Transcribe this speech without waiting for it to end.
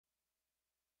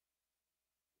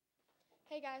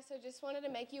Hey guys, so just wanted to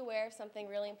make you aware of something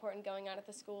really important going on at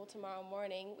the school tomorrow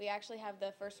morning. We actually have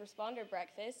the first responder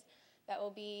breakfast that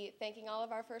will be thanking all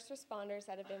of our first responders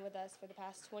that have been with us for the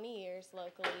past 20 years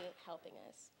locally helping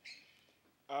us.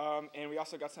 And we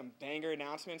also got some banger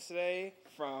announcements today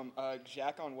from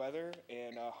Jack on weather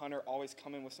and Hunter always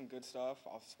coming with some good stuff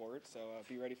off sports, so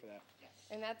be ready for that. Yes.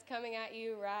 And that's coming at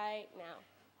you right now.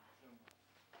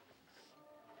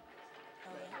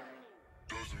 Oh, yeah.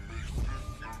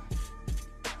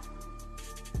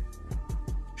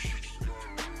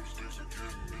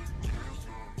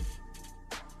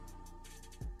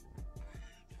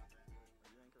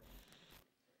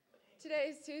 Today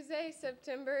is Tuesday,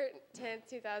 September 10th,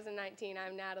 2019.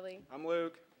 I'm Natalie. I'm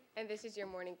Luke. And this is your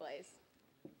Morning Blaze.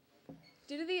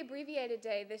 Due to the abbreviated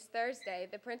day this Thursday,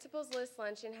 the Principal's List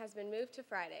Luncheon has been moved to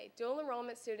Friday. Dual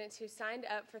enrollment students who signed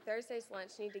up for Thursday's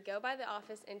lunch need to go by the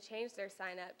office and change their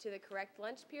sign-up to the correct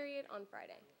lunch period on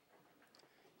Friday.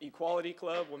 Equality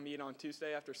Club will meet on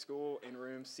Tuesday after school in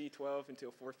room C12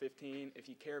 until 4:15. If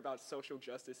you care about social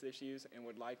justice issues and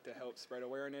would like to help spread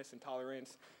awareness and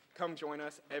tolerance, come join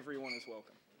us. Everyone is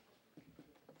welcome.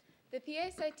 The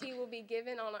PSAT will be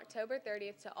given on October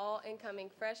 30th to all incoming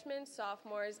freshmen,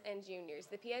 sophomores, and juniors.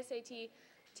 The PSAT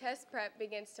test prep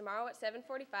begins tomorrow at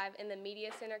 7:45 in the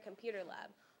Media Center Computer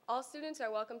Lab. All students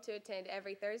are welcome to attend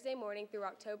every Thursday morning through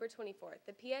October 24th.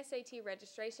 The PSAT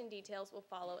registration details will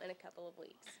follow in a couple of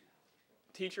weeks.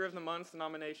 Teacher of the Month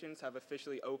nominations have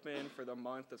officially opened for the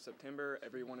month of September.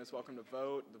 Everyone is welcome to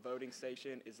vote. The voting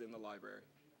station is in the library.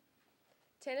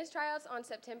 Tennis tryouts on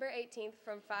September 18th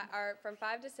from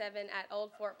 5 to 7 at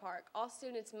Old Fort Park. All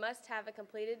students must have a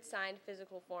completed signed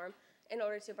physical form in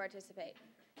order to participate.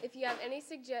 If you have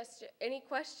any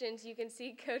questions, you can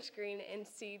see Coach Green in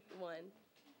C1.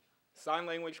 Sign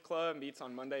Language Club meets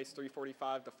on Mondays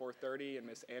 3:45 to 4:30 in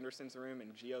Miss Anderson's room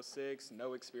in GO6.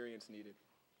 No experience needed.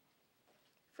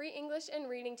 Free English and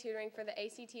reading tutoring for the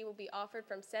ACT will be offered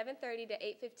from 7:30 to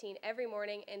 8:15 every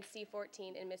morning in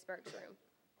C14 in Miss Burke's room.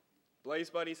 Blaze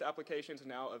Buddies applications are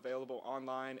now available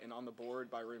online and on the board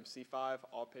by room C5.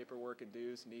 All paperwork and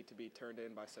dues need to be turned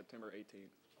in by September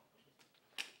 18th.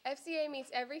 FCA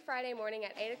meets every Friday morning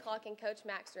at 8 o'clock in Coach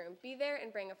Mack's room. Be there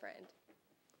and bring a friend.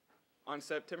 On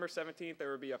September 17th, there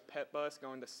will be a pet bus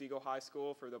going to Siegel High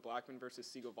School for the Blackman versus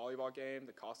Siegel volleyball game.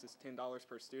 The cost is $10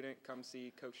 per student. Come see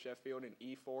Coach Sheffield in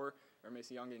E4 or Miss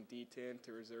Young in D10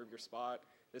 to reserve your spot.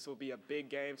 This will be a big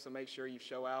game, so make sure you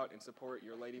show out and support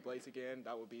your Lady Blaze again.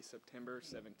 That will be September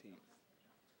 17th.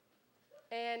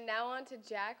 And now on to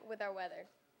Jack with our weather.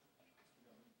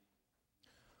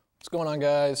 What's going on,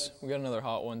 guys? We got another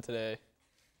hot one today,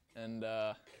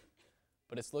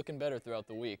 but it's looking better throughout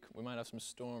the week. We might have some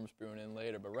storms brewing in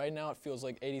later, but right now it feels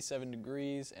like 87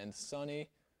 degrees and sunny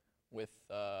with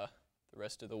the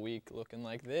rest of the week looking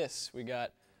like this. We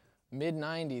got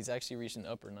mid-90s, actually reaching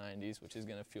upper 90s, which is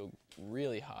going to feel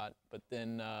really hot, but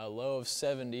then low of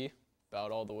 70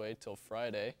 about all the way till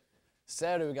Friday.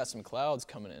 Saturday we got some clouds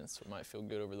coming in, so it might feel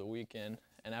good over the weekend.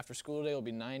 And after school today, it'll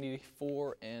be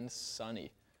 94 and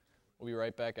sunny. We'll be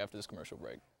right back after this commercial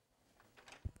break.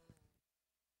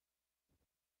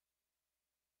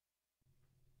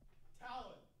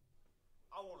 Talon,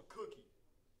 I want a cookie.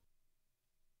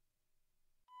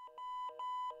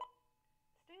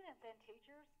 Students and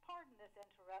teachers, pardon this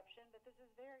interruption, but this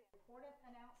is very important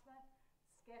announcement.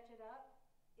 Sketch It Up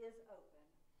is open.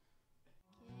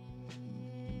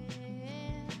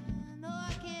 No,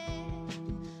 I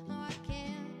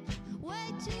can't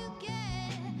wait to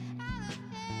get out of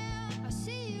here. I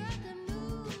see you at the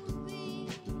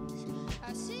movies.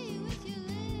 I see you with your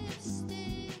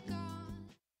lipstick on.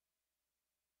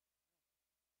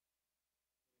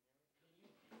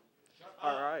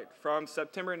 All right, from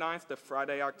September 9th to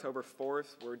Friday, October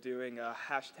 4th, we're doing a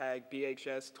hashtag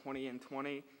BHS 20 and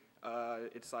 20.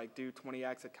 It's like do 20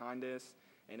 acts of kindness,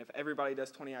 and if everybody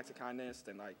does 20 acts of kindness,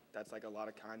 then that's a lot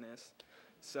of kindness.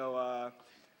 So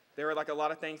there are a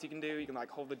lot of things you can do. You can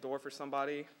hold the door for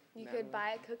somebody. You could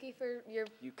buy a cookie for your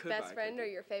best friend or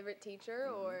your favorite teacher,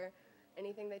 or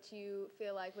anything that you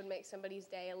feel like would make somebody's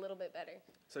day a little bit better.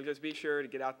 So just be sure to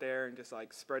get out there and just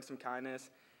spread some kindness.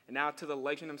 And now to the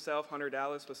legend himself, Hunter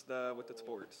Dallas, with the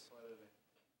sports.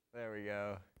 There we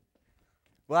go.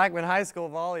 Blackman High School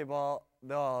volleyball,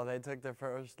 they took their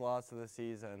first loss of the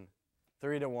season,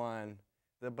 3-1.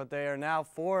 But they are now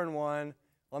 4-1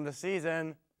 on the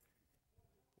season.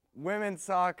 Women's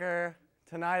soccer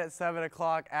tonight at 7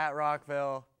 o'clock at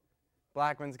Rockville.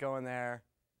 Blackman's going there.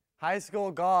 High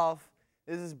school golf,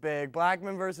 this is big.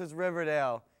 Blackman versus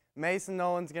Riverdale. Mason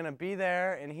Nolan's going to be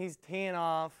there, and he's teeing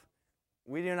off.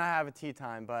 We do not have a tee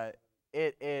time, but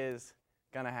it is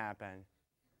going to happen.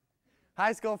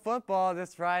 High school football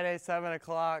this Friday, 7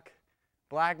 o'clock.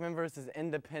 Blackman versus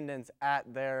Independence at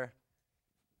their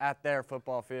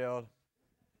football field.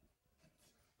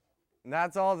 And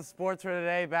that's all the sports for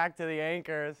today. Back to the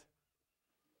anchors.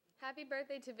 Happy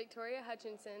birthday to Victoria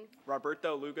Hutchinson,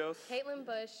 Roberto Lugos, Caitlin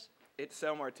Bush,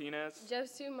 Itzel Martinez,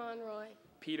 Josu Monroy,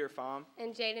 Peter Pham.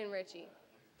 and Jaden Ritchie.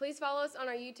 Please follow us on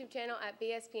our YouTube channel at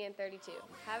BSPN 32.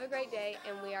 Have a great day,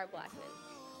 and we are Blackmen.